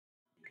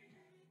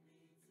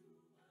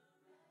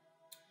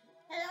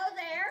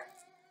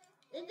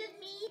This is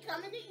me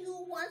coming to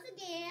you once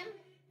again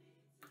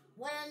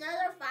with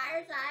another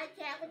fireside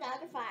chat without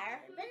the fire.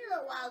 It's been a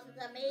little while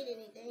since I made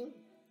anything.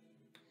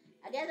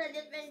 I guess I've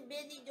just been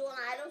busy doing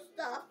idle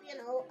stuff, you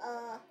know.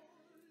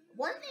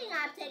 One thing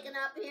I've taken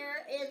up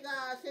here is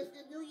since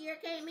the new year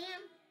came in,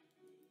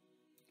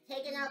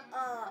 taking up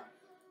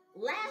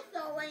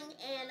lassoing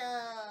and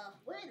hog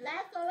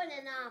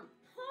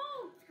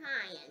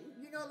tying.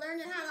 You know,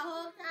 learning how to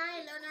hog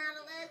tie, learning how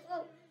to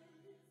lasso.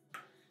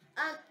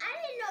 I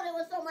didn't know there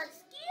was so much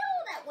skill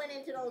that went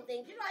into those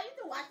things. You know, I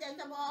used to watch that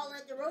stuff all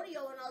at the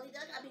rodeo and all these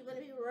other people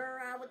run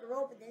around with the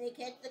rope and then they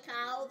catch the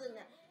cows and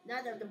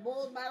the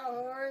bulls by the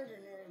horns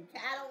and the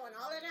cattle and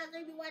all that other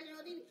thing you watching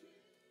on TV.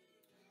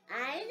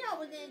 I didn't know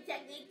it was any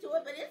technique to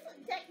it, but it's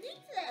some technique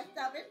to that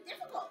stuff. It's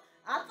difficult.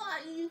 I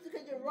thought you used to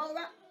could just roll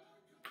up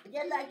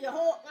just like your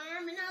whole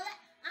arm and all that.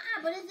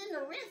 But it's in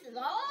the wrist. It's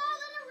all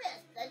in the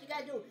wrist that you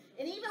got to do.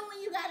 And even when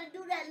you got to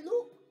do that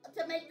loop,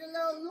 to make the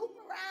little loop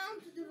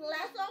around to do the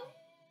lasso,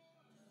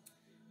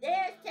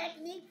 there's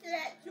technique to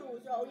that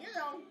too. So, you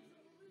know,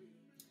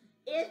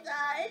 it's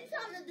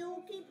something to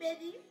do, keep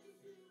busy.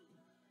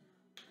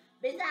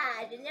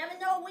 Besides, you never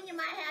know when you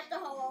might have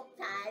to hog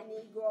tie,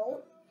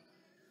 Negro.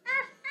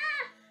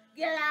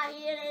 Get out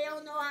here, they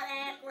don't know how to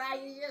act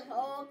right, you just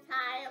hog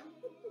tie them.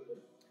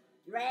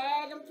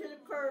 Drag them to the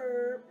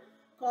curb,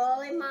 call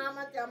their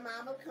mama, tell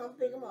mama come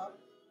pick them up.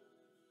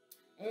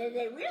 And if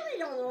they really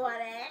don't know how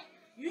to act,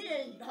 you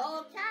just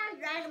hog tie,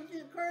 drag them to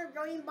the curb,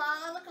 don't even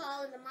bother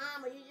calling the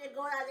mama. You just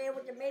go out there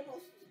with the maple,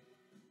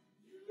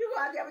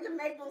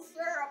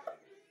 syrup,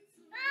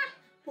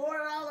 pour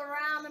it all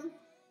around them,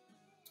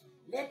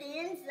 let the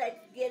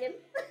insects get him,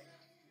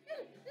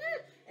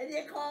 and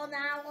then call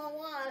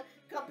 911,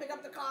 come pick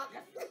up the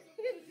carcass.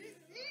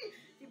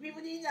 See,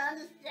 people need to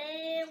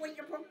understand what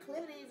your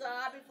proclivities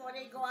are before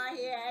they go out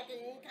here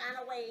acting any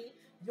kind of way,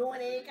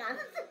 doing any kind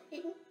of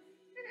thing.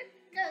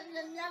 Because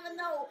you never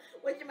know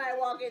what you might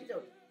walk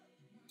into.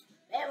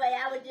 Anyway,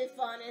 I was just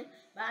funning,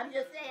 but I'm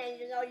just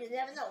saying, you know, you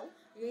never know.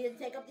 You need to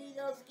take up these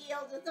little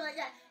skills and stuff like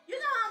that. You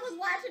know, I was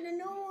watching the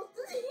news.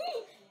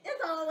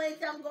 There's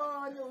always something going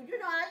on in the news. You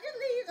know, I just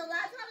leave a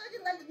lot of times. I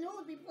just let the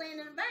news be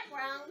playing in the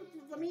background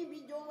for me to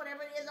be doing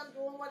whatever it is I'm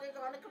doing, whether it's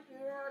on the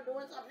computer or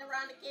doing something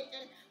around the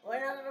kitchen or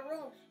in another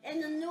room.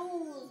 And the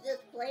news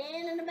just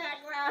playing in the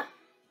background.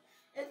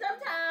 And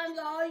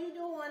sometimes all you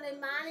doing is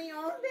minding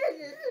your own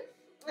business.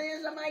 And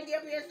then somebody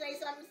get up here and say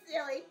something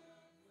silly.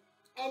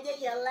 And then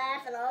you're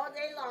laughing all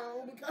day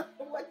long because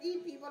of what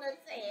these people have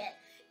said.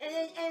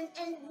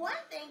 And one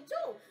thing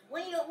too,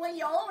 when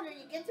you're older,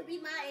 you get to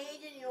be my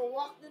age and you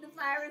walk through the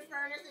fiery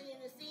furnace and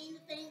you've seen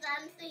the things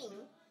I've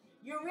seen,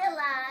 you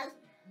realize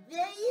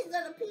these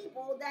are the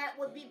people that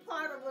would be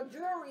part of a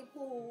jury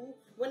pool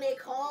when they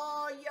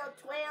call your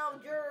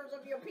 12 jurors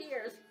of your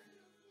peers.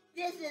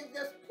 This is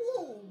the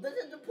pool. This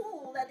is the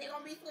pool that they're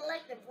going to be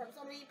selected from.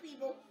 Some of these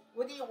people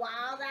with these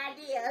wild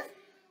ideas.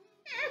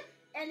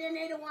 And then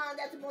they're the ones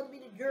that's supposed to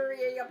be the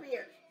jury of your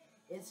peers.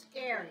 It's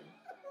scary.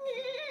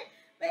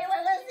 But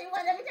anyway, let's see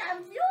what every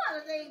time a few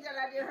other things that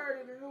I just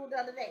heard in the news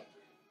the other day.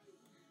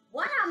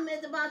 One of them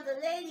is about the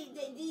lady,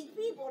 these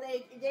people,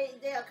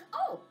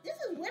 oh, this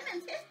is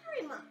Women's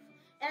History Month.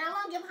 And I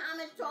want to give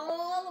homage to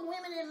all the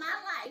women in my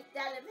life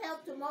that have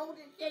helped to mold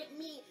and shape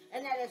me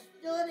and that have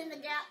stood in the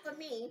gap for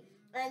me.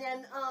 And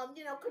then,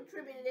 you know,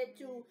 contributed it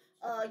to,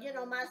 you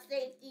know, my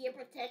safety and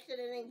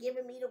protection, and then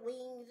giving me the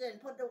wings and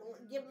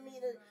giving me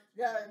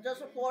the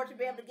support to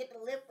be able to get the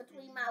lift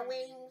between my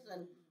wings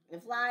and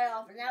fly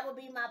off. And that would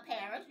be my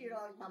parents, you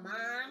know, my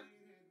mom.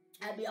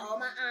 That'd be all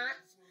my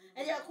aunts.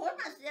 And then, of course,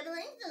 my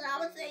siblings, and I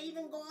would say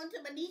even going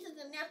to my nieces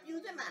and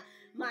nephews and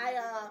my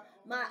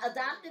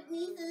adopted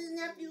nieces and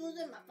nephews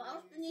and my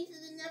foster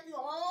nieces and nephews,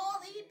 all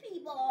these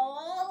people,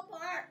 all a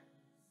part.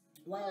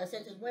 Well,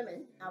 since it's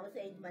women, I would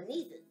say my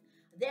nieces.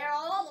 They're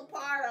all a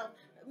part of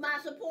my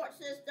support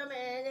system,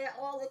 and they're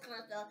all the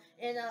kind of stuff.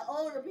 And the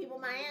older people,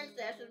 my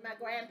ancestors, my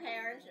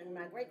grandparents, and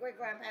my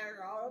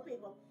great-great-grandparents are all the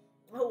people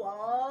who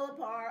are all a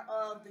part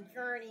of the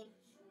journey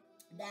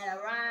that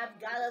arrived,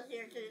 got us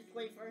here to the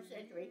 21st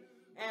century,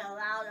 and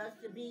allowed us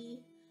to be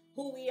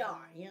who we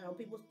are. You know,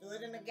 people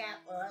stood in the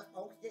gap for us.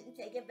 Folks didn't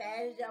take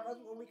advantage of us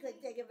when we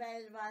couldn't take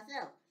advantage of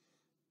ourselves.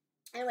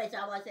 Anyway, so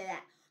I want to say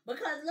that.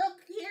 Because look,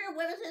 here,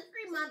 Women's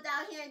History Month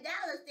out here in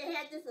Dallas, they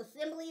had this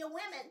assembly of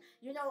women,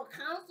 you know, a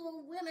council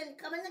of women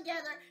coming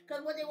together,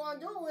 because what they want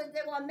to do is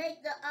they want to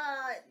make the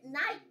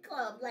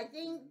nightclubs, like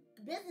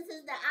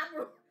businesses that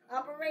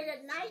operate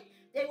at night,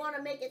 they want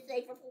to make it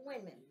safer for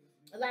women.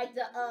 Like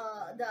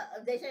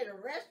they say the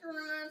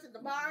restaurants and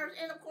the bars,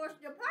 and of course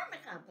the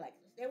apartment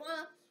complexes. They want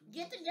to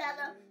get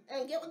together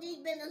and get with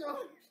these business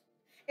owners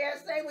and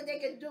say what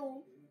they can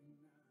do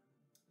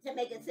to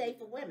make it safe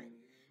for women.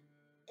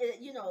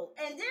 You know,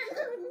 and then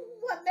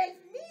what makes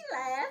me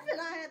laugh,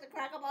 and I had to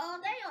crack up all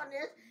day on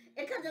this,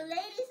 is because the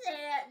lady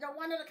said,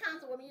 one of the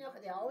councilwomen, you know,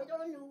 because they're always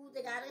on the news,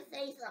 they got to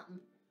say something.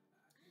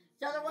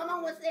 So the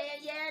woman was saying,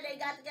 yeah, they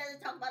got together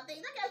to talk about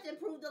things, I guess, to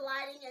improve the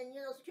lighting and,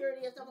 you know,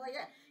 security and stuff like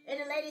that. And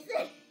the lady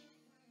said,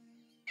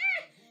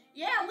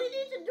 Yeah, we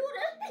need to do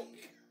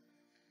this.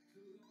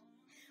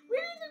 We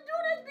need to do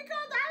this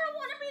because I don't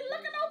want to be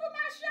looking over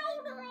my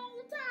shoulder all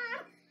the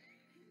time.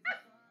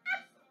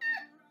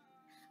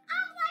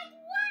 I'm like,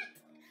 what?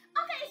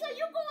 Okay, so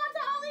you go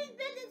into all these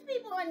business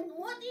people and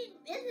want these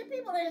business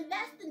people to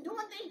invest in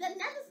doing things that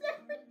are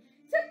necessary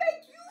to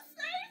make you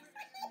safe.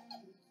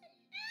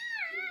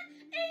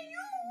 And you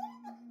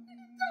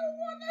don't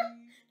want to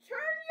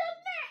turn your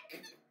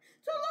neck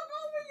to look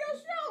over your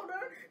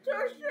shoulder to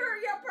assure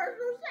your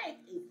personal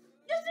safety.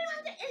 You see what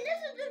I'm saying? And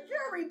this is the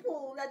jury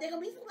pool that they're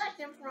going to be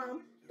selecting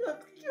from to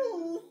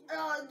choose,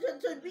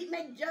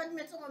 make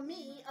judgments on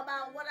me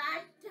about what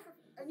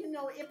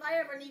if I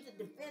ever need to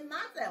defend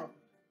myself.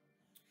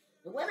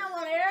 The women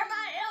want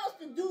everybody else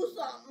to do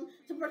something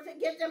to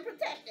get them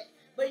protected.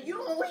 But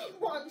you only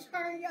want to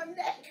turn your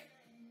neck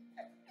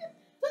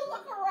to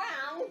look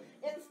around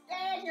and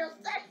scan your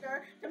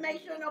sector to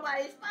make sure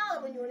nobody's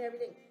following you and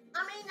everything.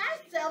 I mean,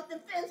 that's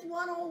self-defense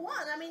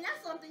 101. I mean,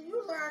 that's something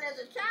you learn as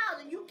a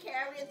child and you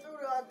carry it through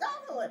to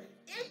adulthood.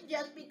 It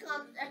just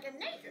becomes second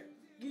nature.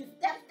 You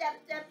step,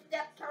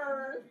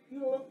 turn.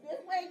 You look this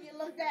way, you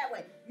look that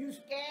way. You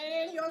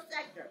scan your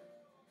sector.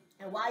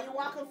 And while you're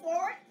walking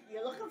forward,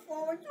 you're looking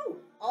forward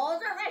too. All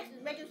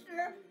directions, making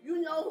sure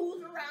you know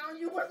who's around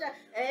you. And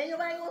ain't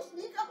nobody gonna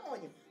sneak up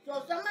on you.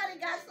 So if somebody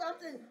got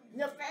something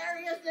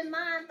nefarious in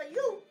mind for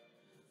you,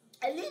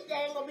 at least they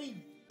ain't gonna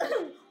be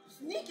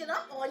sneaking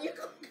up on you.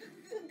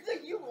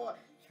 You gonna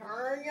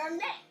turn your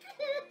neck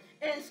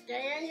and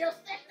scan your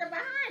sector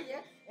behind you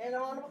and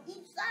on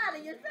each side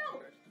of your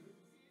shoulders.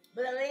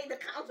 But the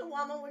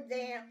councilwoman was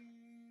there.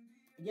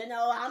 You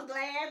know, I'm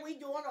glad we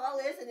doing all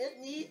this and this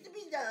needs to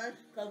be done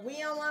because we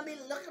don't want to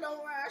be looking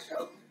over our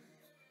shoulders.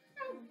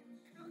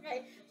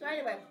 Okay, so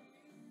anyway,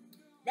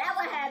 that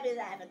would have been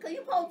happening because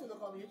you're supposed to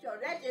look over your shoulder.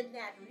 That's just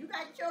natural. You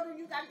got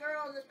children, you got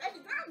girls,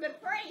 especially girls been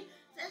praying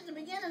since the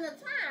beginning of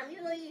time.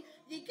 You know, you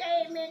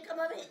cavemen come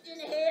up and hit you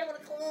in the head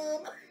with a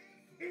comb,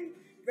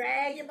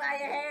 drag you by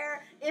your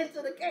hair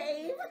into the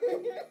cave.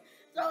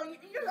 So,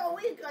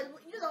 because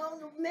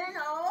the men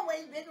are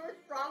always bigger,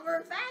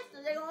 stronger, and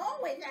faster. They're going to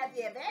always have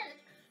the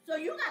advantage. So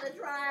you got to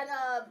try and,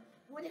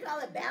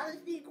 balance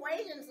the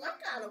equation some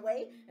kind of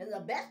way. And the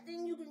best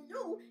thing you can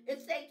do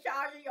is take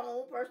charge of your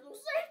own personal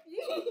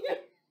safety.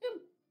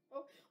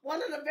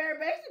 One of the very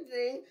basic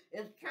things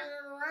is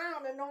turning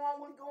around and knowing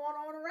what's going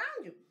on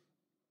around you.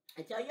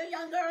 And tell your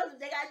young girls if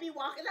they got to be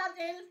walking out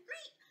there in the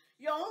street,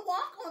 you don't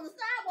walk on the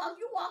sidewalk,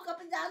 you walk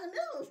up and down the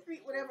middle of the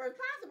street, whatever is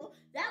possible.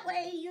 That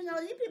way,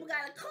 these people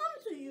got to come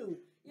to you.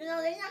 They're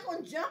not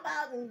going to jump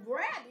out and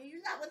grab you.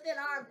 You're not within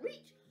arm's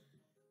reach.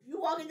 You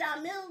walking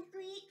down Middle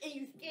Street and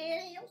you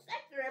scanning your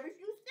sector every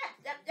few steps.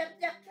 Step,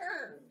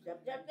 turn.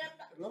 Step.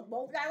 Look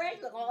both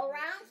directions, look all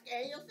around,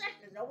 scan your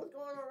sector. Know what's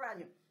going on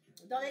around you.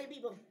 Don't let any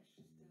people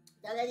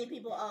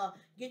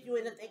get you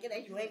into thinking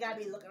that you ain't got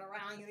to be looking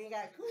around. You ain't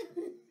got to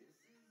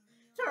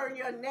turn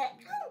your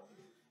neck.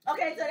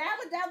 Okay, so that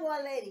was that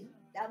one lady.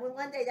 That was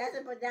one day. That's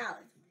in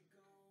Dallas.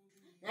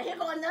 Now here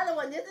go another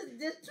one. This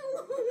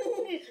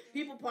two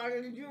people part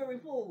of the jury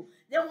pool.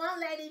 Then one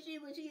lady, she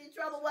in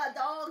trouble with her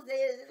dogs.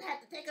 They had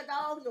to take her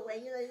dogs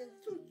away.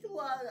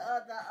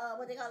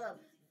 What they call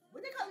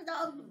the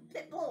dogs?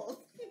 Pit bulls.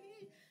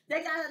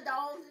 They got her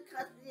dogs in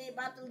custody,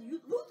 about to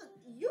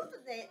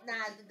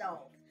euthanize the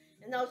dogs.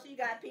 And now she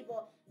got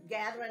people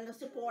gathering to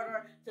support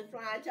her to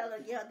try and tell her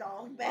to get her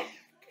dogs back.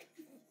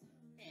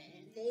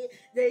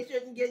 They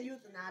shouldn't get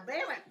euthanized. But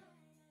anyway,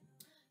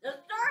 the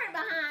story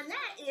behind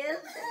that is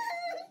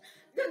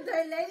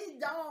the lady's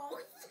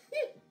dogs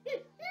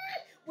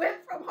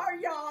went from her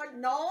yard,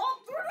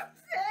 gnawed through the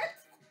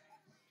fence,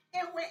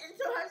 and went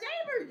into her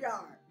neighbor's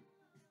yard.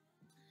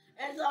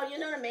 And so,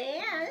 the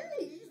man,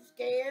 he's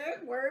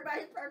scared, worried about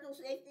his personal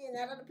safety and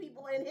that of the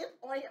people on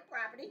his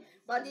property,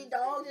 but these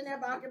dogs in there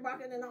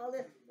barking and all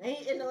this.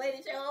 And the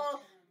lady said,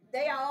 oh,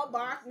 they all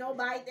bark, no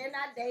bite, they're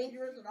not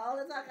dangerous, and all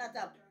this other kind of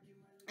stuff.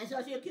 And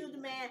so she accused the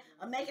man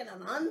of making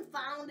an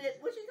unfounded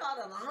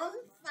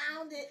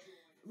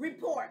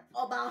report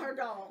about her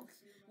dogs,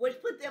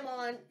 which put them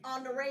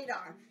on the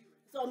radar.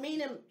 So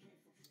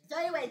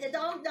anyway, the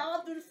dog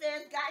through the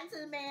fence, got into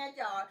the man's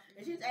yard,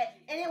 and she said,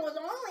 and it was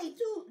only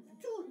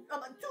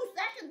about 2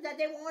 seconds that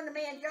they were on the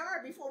man's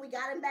yard before we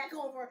got him back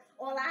over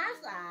on our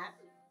side.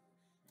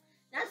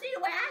 Now see,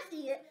 the way I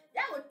see it,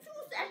 that was 2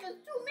 seconds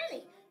too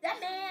many. That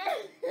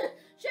man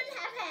shouldn't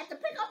have had to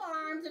pick up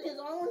arms in his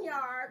own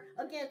yard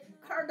against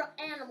her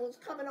animals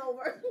coming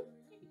over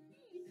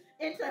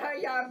into her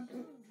yard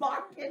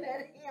barking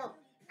at him.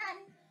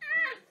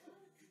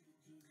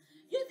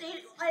 You see,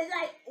 it's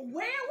like,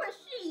 where was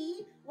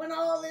she when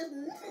all this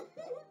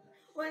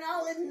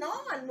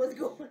gnawing was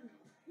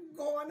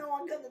going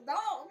on because the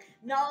dog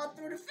gnawed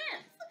through the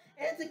fence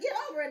and to get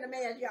over in the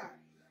man's yard?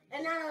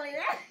 And not only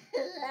that,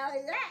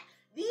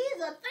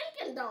 these are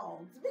thinking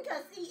dogs.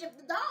 Because, see, if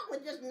the dog was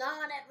just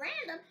gnawing at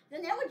random,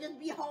 then there would just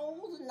be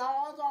holes and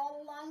gnaws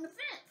all along the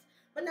fence.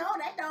 But no,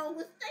 that dog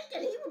was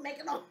thinking. He was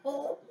making a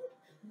hole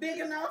big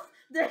enough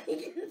that he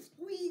can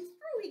squeeze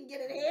through. He can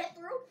get his head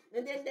through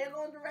And then there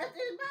goes the rest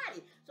of his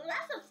body. So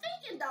that's a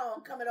thinking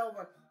dog coming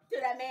over to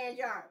that man's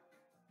yard.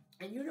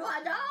 And you know how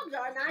dogs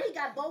are. Now he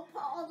got both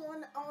paws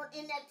on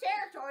in that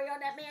territory on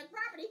that man's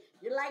property.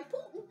 You're like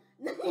Putin.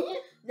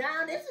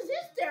 Now this is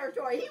his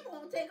territory. He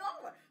won't take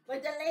over.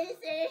 But the lady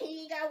said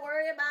he ain't got to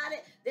worry about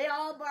it. They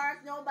all bark,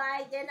 no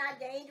bite. They're not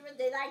dangerous.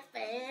 They like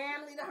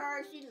family to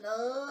her. She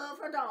loves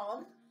her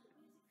dogs.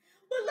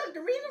 But look,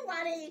 the reason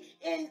why they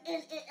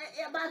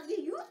about to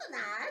get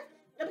euthanized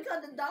is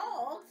because the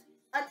dogs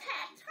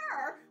attacked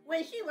her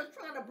when she was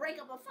trying to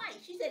break up a fight.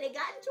 She said they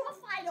got into a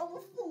fight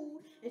over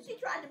food, and she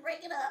tried to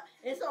break it up,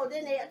 and so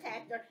then they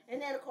attacked her,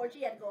 and then of course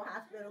she had to go to the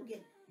hospital,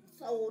 get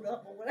sewed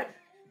up or whatever.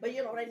 But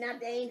you know, they're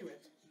not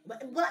dangerous.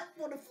 But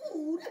for the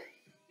food,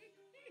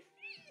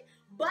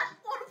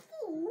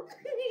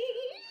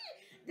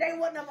 they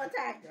wouldn't have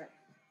attacked her.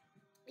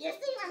 You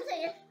see what I'm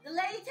saying? The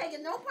lady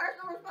taking no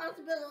personal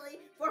responsibility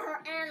for her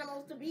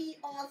animals to be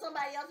on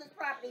somebody else's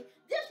property,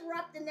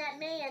 disrupting that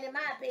man, in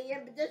my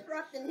opinion, but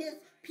disrupting his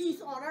peace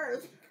on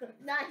earth.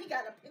 Now he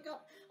got to pick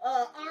up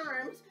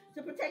arms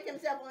to protect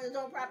himself on his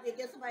own property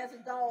against somebody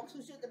else's dogs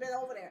who shouldn't have been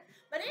over there.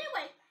 But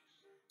anyway,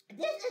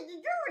 this is the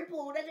jury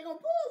pool that they're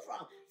going to pull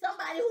from.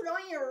 Somebody who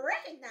don't even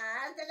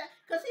recognize that.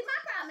 Because see, my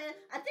problem is,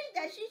 I think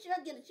that she should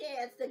get a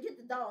chance to get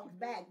the dogs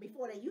back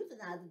before they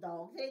euthanize the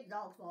dogs. It ain't the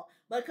dog's fault.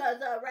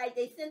 Because, right,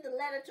 they sent a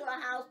letter to her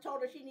house,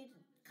 told her she needs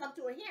to come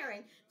to a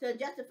hearing to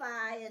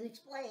justify and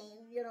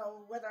explain, you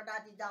know, whether or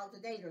not these dogs are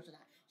dangerous or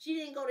not. She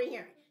didn't go to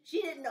hearing. She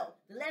didn't know.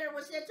 The letter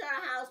was sent to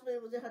her house, but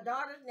it was in her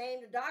daughter's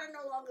name. The daughter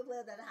no longer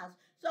lived at the house.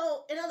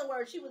 So, in other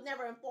words, she was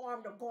never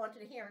informed of going to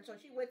the hearing. So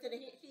she went to the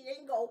hearing. She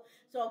didn't go.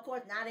 So, of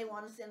course, now they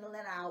want to send a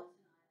letter out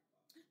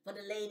for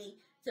the lady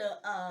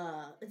to,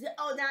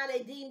 now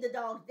they deemed the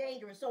dogs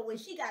dangerous. So when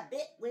she got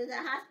bit, when in the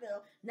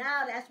hospital,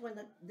 now that's when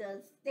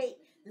the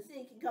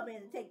city can come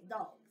in and take the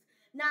dogs.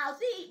 Now,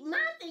 see,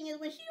 my thing is,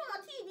 when she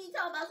on TV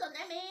talking about something,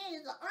 that man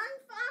is an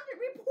unfounded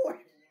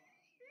report.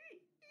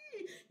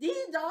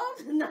 These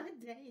dogs are not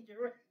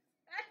dangerous.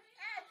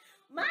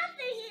 My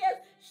thing is,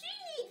 she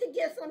needs to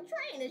get some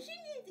training. She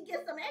needs to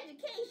get some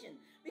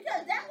education.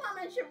 Because that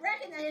woman should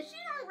recognize, she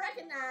don't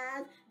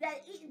recognize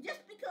that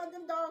just because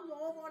them dogs are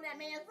over on that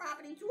man's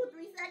property 2 or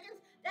 3 seconds,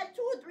 that's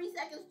 2 or 3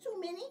 seconds too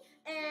many,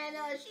 and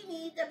she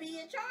needs to be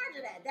in charge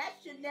of that. That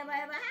should never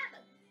ever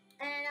happen.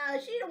 And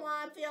she the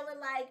one feeling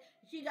like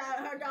she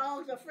got her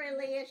dogs are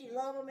friendly and she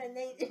love them and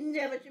they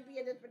never should be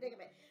in this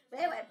predicament.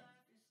 But anyway,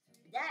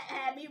 that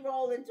had me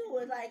rolling too.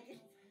 It's like,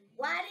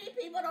 why these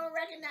people don't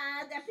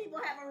recognize that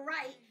people have a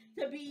right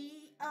to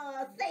be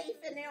safe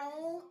in their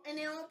own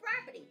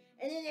property,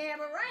 and then they have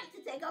a right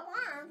to take up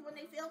arms when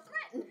they feel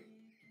threatened.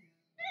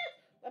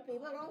 But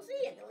people don't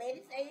see it. The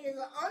lady say it's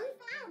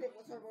unfounded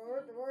was her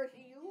word, the word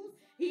she used.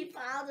 He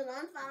filed an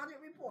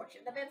unfounded report.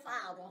 Shouldn't have been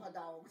filed on her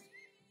dogs.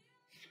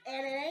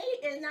 And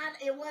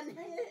it wasn't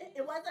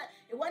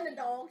the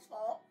dog's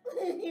fault.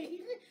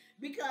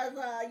 Because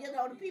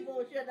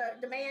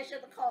the man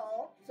should have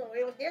called, so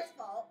it was his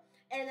fault.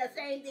 And the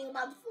same thing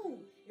about the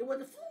food. It was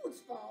the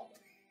food's fault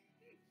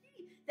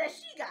that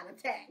she got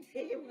attacked.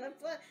 It wasn't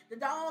the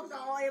dog's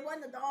fault. It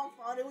wasn't the dog's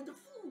fault. It was the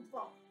food's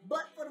fault.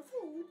 But for the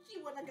food,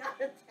 she wouldn't have got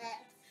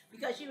attacked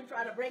because she was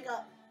trying to break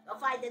up a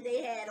fight that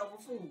they had over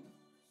food.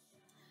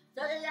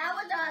 So then that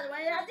was the other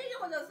one. I think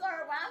it was the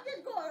third one. I'm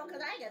just going on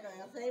because I ain't got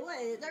nothing to say. What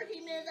is it,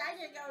 13 minutes? I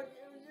just go,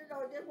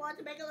 just wanted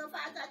to make a little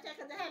 5-star check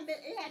because it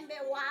hadn't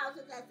been a while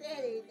since I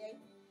said anything.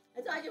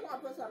 And so I just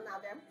want to put something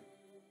out there.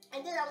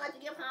 And then I want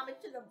to give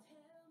homage to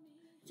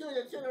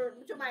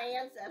my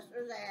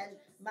ancestors and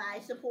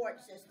my support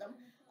system,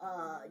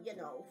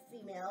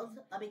 females,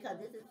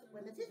 because this is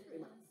Women's History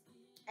Month.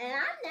 And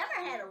I've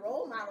never had a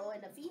role model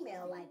in a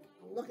female, like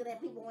looking at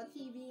people on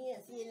TV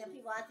and seeing them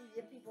people, I see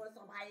them people as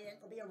somebody that's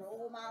going to be a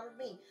role model to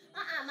me.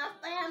 My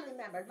family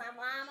members, my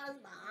mamas,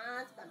 my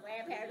aunts, my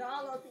grandparents,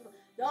 all those people,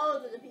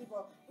 those are the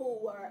people who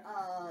were,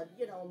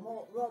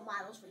 role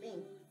models for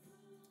me.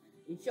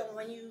 So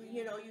when you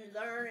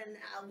learn and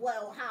how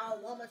a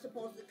woman's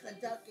supposed to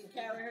conduct and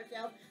carry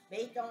herself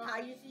based on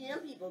how you see them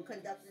people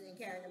conducting and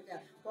carrying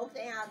themselves. Folks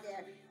ain't out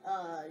there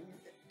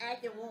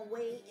acting one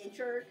way in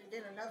church and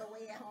then another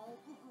way at home.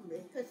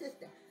 It's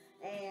consistent.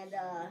 And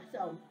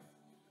so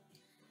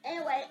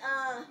anyway,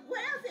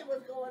 what else it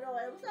was going on?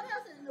 There was something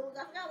else in the news.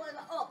 I forgot what it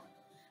was. Oh,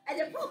 and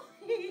then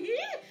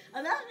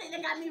another thing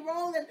that got me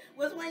rolling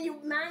was when you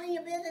minding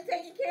your business,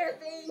 taking care of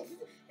things,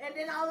 and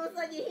then all of a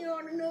sudden you hear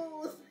on the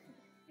news.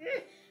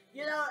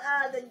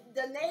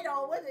 The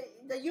NATO,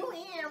 the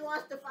UN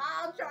wants to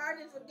file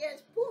charges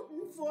against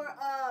Putin for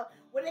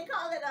what they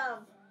call it,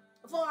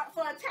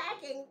 for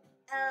attacking,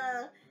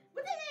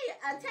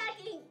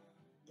 attacking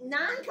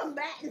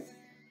non-combatants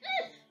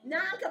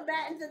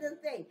of this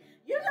thing.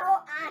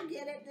 I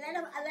get it. Let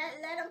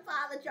them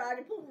file the charge.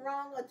 Putin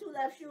wrong or 2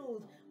 left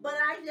shoes. But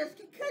I just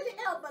couldn't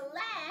help but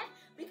laugh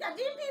because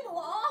these people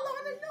were all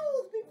on the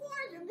news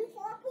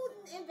before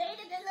Putin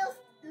invaded their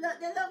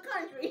little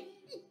country.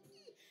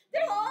 They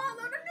were all on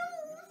the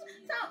news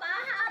talking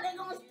about how they're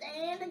going to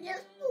stand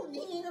against Putin.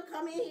 He ain't going to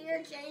come in here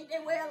and change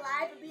their way of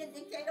life and be a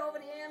dictator over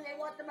them. They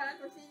want want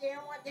democracy. They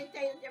don't want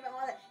dictatorship and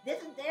all that.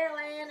 This is their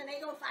land, and they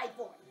gonna fight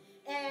for it.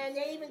 And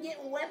they even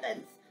getting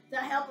weapons to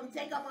help them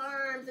take up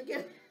arms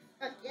against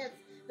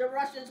the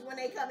Russians when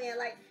they come in,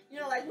 like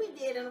like we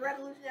did in the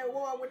Revolutionary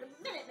War with the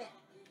Minutemen.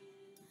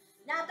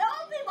 Now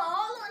those people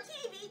all on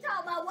TV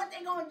talk about what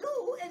they're gonna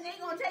do, and they're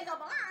gonna take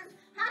up arms.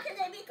 How can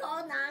they be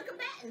called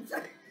non-combatants?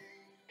 And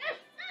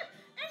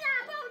now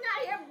folks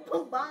out here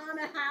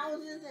bombing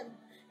houses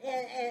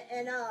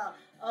and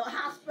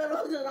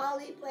hospitals and all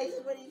these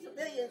places where these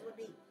civilians would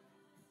be.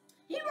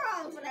 He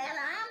wrong for that.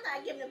 I'm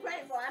not giving him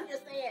credit for it. I'm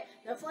just saying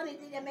the funny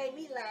thing that made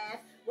me laugh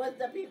was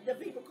the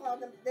people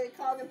called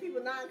them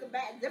people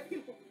non-combatants.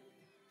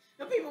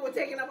 The people were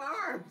taking up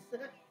arms.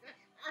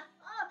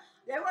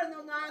 There was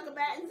no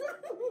non-combatants.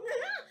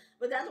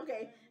 But that's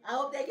okay. I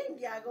hope they can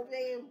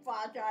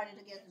file charges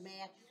against the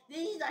man.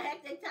 These are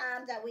hectic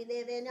times that we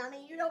live in. I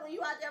mean, when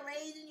you out there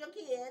raising your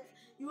kids,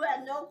 you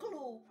have no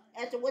clue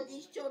as to what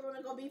these children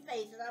are going to be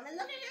facing. I mean,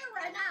 look at here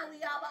right now. We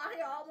all out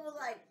here almost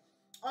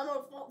 $4,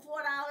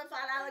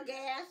 $5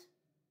 gas.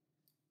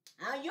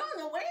 You don't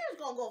know where it's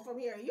going to go from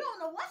here. You don't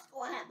know what's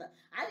going to happen.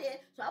 I did.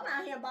 So I'm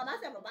out here and bought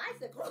myself a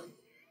bicycle.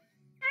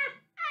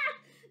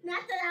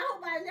 Not that I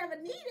hope I never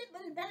need it,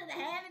 but it's better to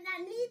have and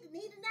not need it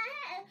not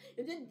have.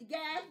 If the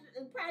gas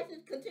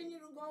prices continue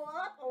to go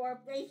up, or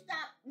if they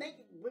stop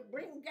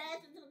bringing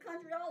gas into the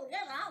country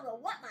altogether, I don't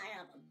know what might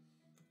happen.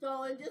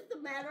 So it's just a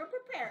matter of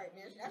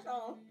preparedness. That's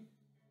all.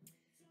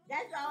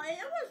 That's all. And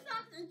it was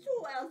something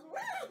too else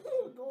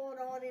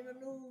going on in the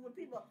news with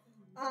people.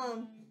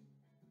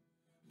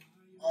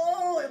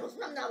 It was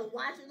something I was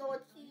watching on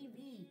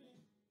TV.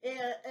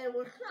 It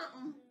was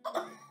something.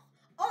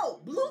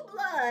 Blue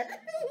blood.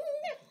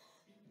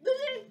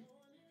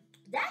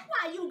 That's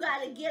why you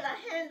got to get a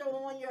handle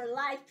on your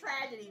life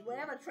tragedy.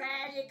 Whatever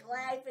tragic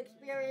life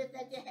experience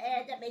that you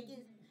had that make you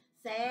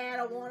sad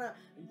or want to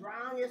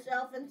drown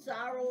yourself in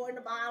sorrow in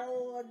the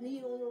bottle or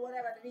needles or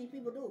whatever that these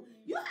people do.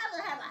 You have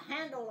to have a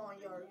handle on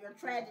your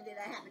tragedy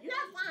that happened. You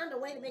have to find a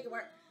way to make it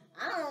work.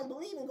 I don't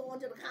believe in going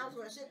to the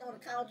counselor and sitting on the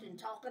couch and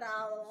talking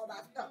out all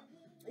that stuff.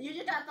 You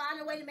just got to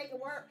find a way to make it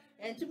work.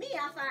 And to me,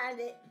 I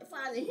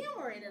find the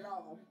humor in it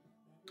all.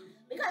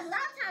 Because a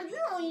lot of times you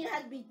don't even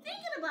have to be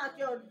thinking about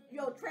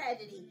your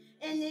tragedy,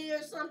 and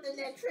there's something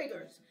that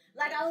triggers.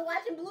 Like I was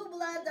watching Blue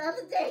Blood the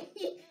other day,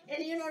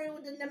 and it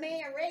was the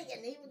man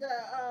Reagan. He was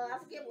I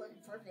forget what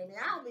his first name is.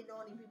 I don't be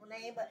knowing these people's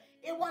name, but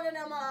it one of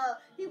them.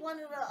 It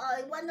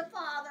wasn't the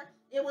father.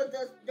 It was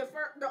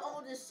the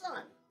oldest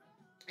son.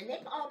 And they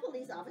called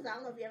police officers. I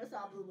don't know if you ever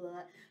saw Blue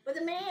Blood, but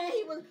the man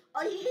he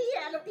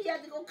had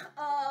to go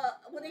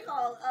what they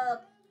call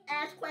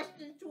ask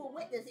questions to a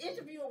witness,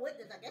 interview a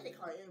witness. I guess they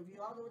call it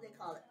interview. I don't know what they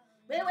call it.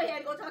 But anyway, he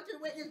had to go talk to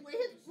the witness with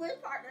his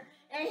partner,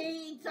 and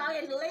he saw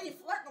the lady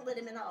flirting with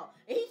him and all.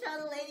 And he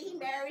told the lady he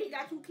married, he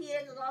got 2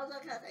 kids and all this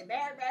other kind of stuff.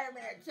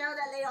 Married. Tell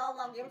that lady all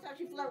along. Every time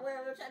she flirted with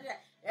him,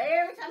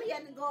 every time he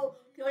had to go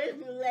to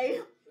interview the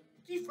lady,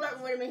 she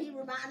flirting with him, and he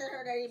reminded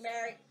her that he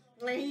married.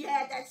 And he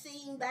had that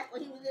scene back when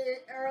he was in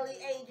his early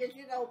ages,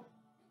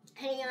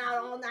 hanging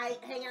out all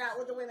night, hanging out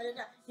with the women and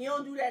stuff. He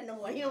don't do that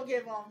no more. He don't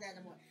get involved in that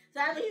no more. So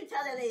I mean, he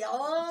tell that lady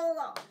all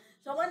along.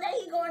 So one day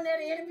he go in there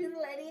to interview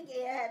the lady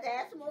again. Had to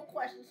ask some more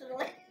questions to the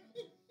lady.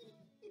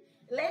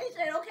 The lady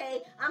said, "Okay,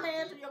 I'm gonna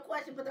answer your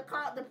question, but the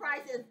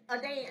price is a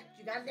dance.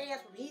 You gotta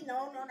dance with me."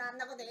 No, I'm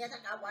not gonna dance.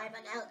 I got a wife.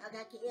 I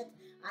got kids.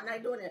 I'm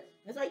not doing it.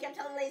 And so he kept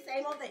telling the lady the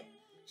same old thing.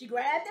 She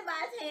grabbed him by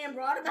his hand,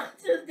 brought him out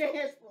to the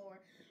dance floor.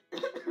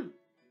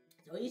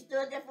 So he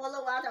stood there for a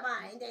little while.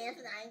 I ain't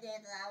dancing. I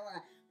don't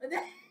wanna. But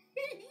then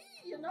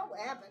you know what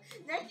happened.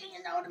 Next thing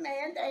you know, the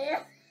man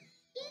danced.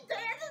 He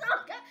dancing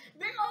on, got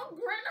big old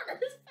grin on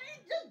his face,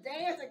 just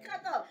dancing,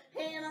 cut the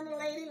hand on the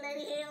lady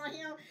hand on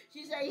him.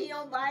 She said he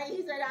don't bite.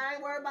 He said, I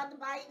ain't worried about the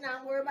biting,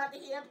 I'm worried about the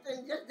hips,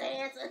 and just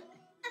dancing.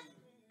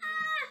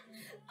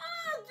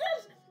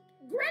 Just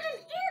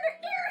grinning ear to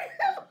ear.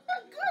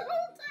 A good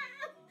old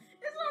time.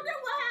 And so then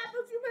what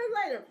happened a few minutes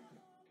later?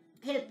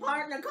 His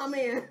partner come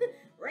in.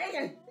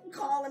 Reagan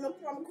called him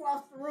from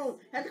across the room.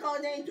 Had to call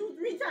his name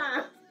 2-3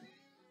 times.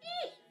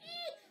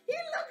 He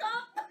look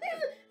up.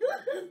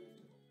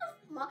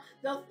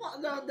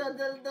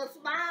 The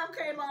smile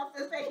came off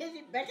his face.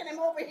 He beckoned him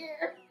over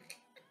here.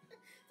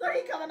 So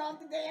he coming off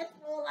the dance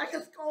floor like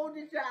a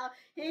scolded child.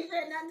 He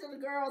said nothing to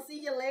the girl.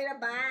 See you later.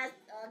 Bye.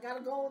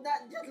 Gotta go.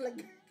 Just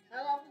like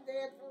got off the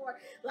dance floor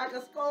like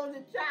a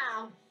scolded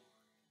child.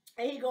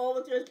 And he go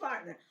over to his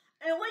partner.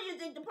 And what do you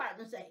think the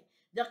partner say?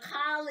 The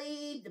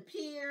colleague, the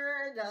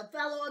peer, the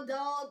fellow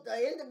adult,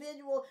 the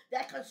individual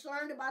that's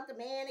concerned about the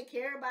man and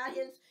care about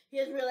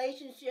his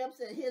relationships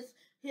and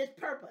his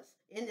purpose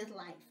in this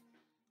life.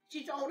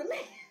 She told him,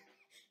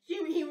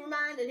 he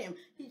reminded him.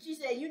 She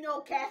said,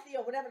 Kathy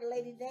or whatever the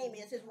lady's name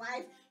is, his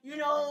wife,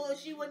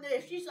 she wouldn't,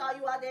 if she saw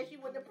you out there, she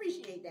wouldn't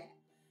appreciate that.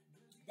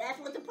 That's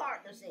what the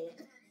partner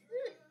said.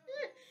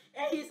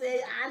 And he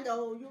said, I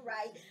know, you're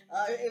right.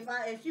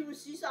 If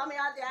she saw me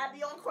out there, I'd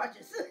be on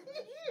crutches.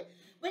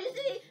 But you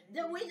see,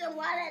 the reason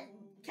why that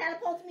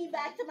catapults me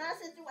back to my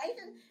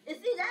situation is,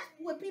 that's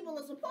what people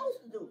are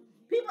supposed to do.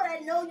 People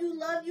that know you,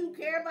 love you,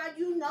 care about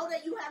you, know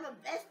that you have a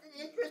vested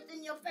interest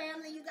in your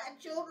family. You got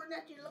children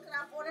that you're looking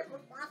out for, that's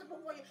responsible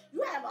for you.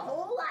 You have a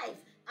whole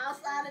life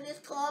outside of this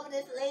club and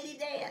this lady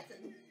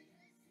dancing.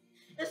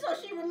 And so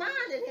she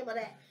reminded him of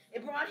that.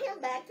 It brought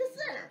him back to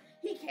center.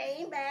 He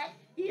came back.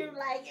 He was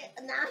like,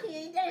 now he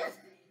ain't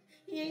dancing.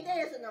 He ain't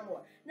dancing no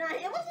more. Now,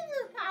 it wasn't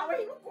his power.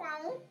 He was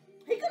grown.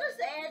 He could have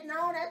said,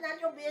 no, that's not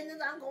your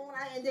business. I'm going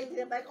out. And then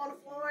get back on the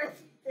floor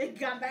and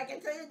got back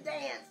into his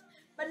dance.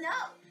 But no,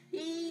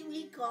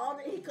 he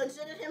called. He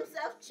considered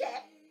himself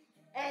checked.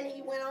 And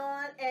he went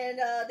on, and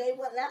they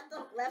left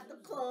the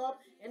club,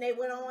 and they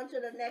went on to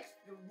the next,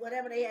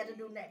 whatever they had to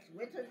do next.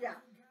 Went to the job.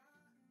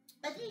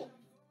 But see,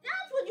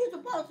 that's what you're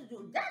supposed to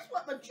do. That's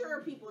what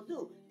mature people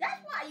do.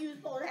 That's why you're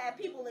supposed to have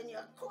people in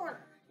your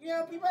corner. You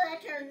know, people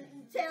that can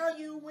tell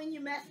you when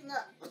you're messing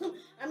up.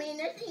 I mean,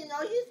 next thing you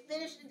know, you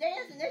finished the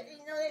dance, and next thing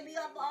you know, they be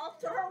up off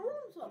to her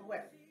room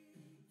somewhere.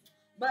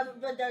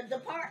 But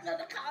the partner,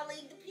 the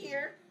colleague, the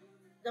peer,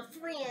 the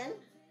friend,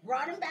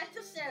 brought him back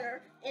to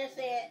center and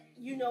said,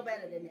 you know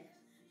better than this.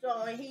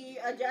 So he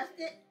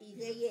adjusted. He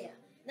said, yeah.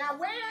 Now,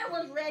 where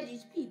was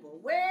Reggie's people?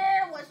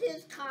 Where was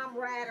his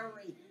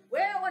camaraderie?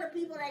 Where were the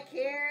people that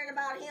cared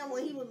about him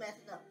when he was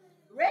messing up?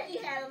 Reggie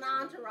had an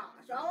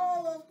entourage.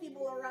 All those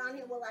people around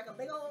him were like a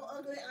big old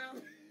ugly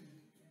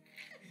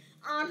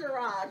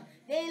entourage.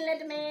 They didn't let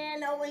the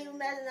man know when he was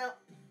messing up.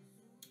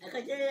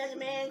 Because the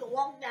man could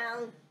walk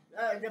down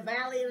the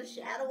valley of the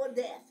shadow of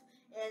death.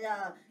 And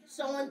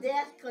sowing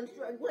death,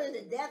 what is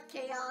it, death,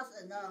 chaos,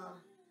 and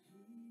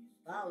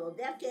I don't know,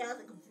 death, chaos,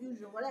 and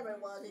confusion, whatever it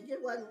was. It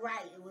just wasn't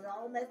right. It was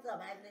all messed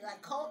up, acting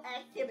like cult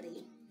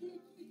activity.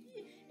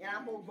 And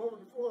I'm going to vote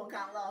the floor and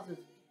count losses.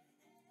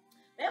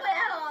 Anyway,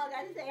 that's all I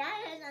got to say. I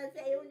had nothing to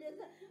say. It was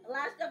just a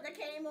lot of stuff that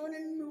came on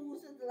in the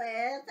news since the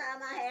last time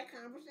I had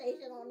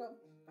conversation on the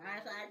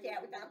Fireside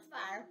Chat Without the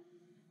Fire.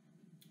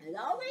 And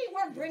the only way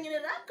worth bringing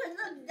it up, because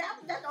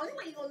that's the only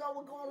way you're going to know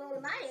what's going on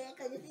in my head,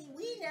 because you see,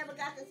 we never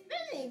got to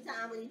spend any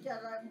time with each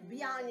other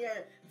beyond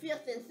your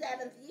 5th and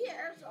 7th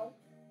year, so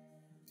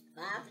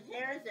 5 for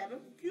Terrence, 7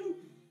 for Q.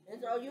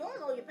 And so you don't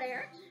know your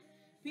parents,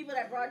 people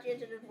that brought you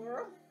into this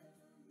world.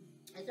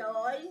 And so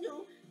all you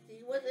do,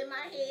 see what's in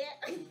my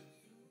head.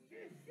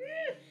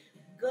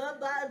 Good,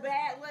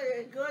 bad, whether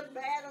it's good,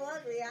 bad, or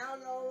ugly, I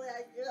don't know.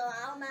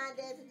 I don't mind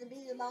dancing to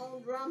beat of my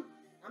own drum.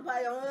 I'm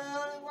probably the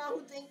only one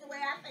who thinks the way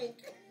I think.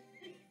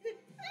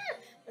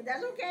 But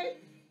that's okay.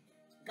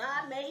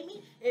 God made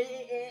me,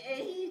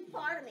 and He's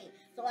part of me.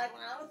 So like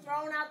when I was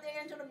thrown out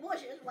there into the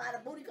bushes while the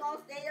booty call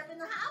stayed up in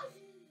the house,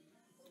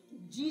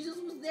 Jesus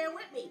was there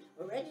with me.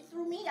 When Reggie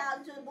threw me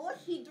out into the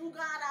bush, he threw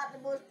God out the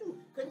bush too.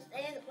 Couldn't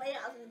stay in the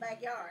playhouse in the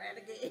backyard.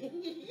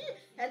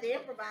 Had to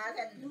improvise,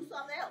 had to do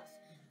something else.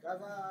 Because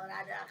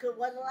I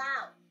wasn't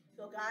allowed.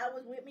 So God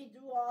was with me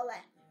through all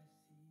that.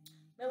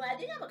 But when I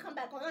did ever come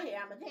back on here,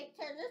 I'm going to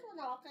turn this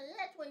one off because it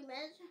had 20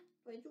 minutes,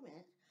 22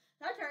 minutes.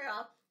 So I turn it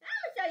off. I'm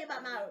going to tell you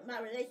about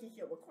my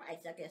relationship with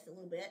Christ, I guess, a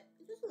little bit.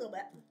 Just a little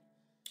bit.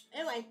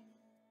 Anyway.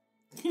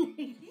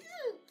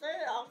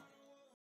 Turn it off.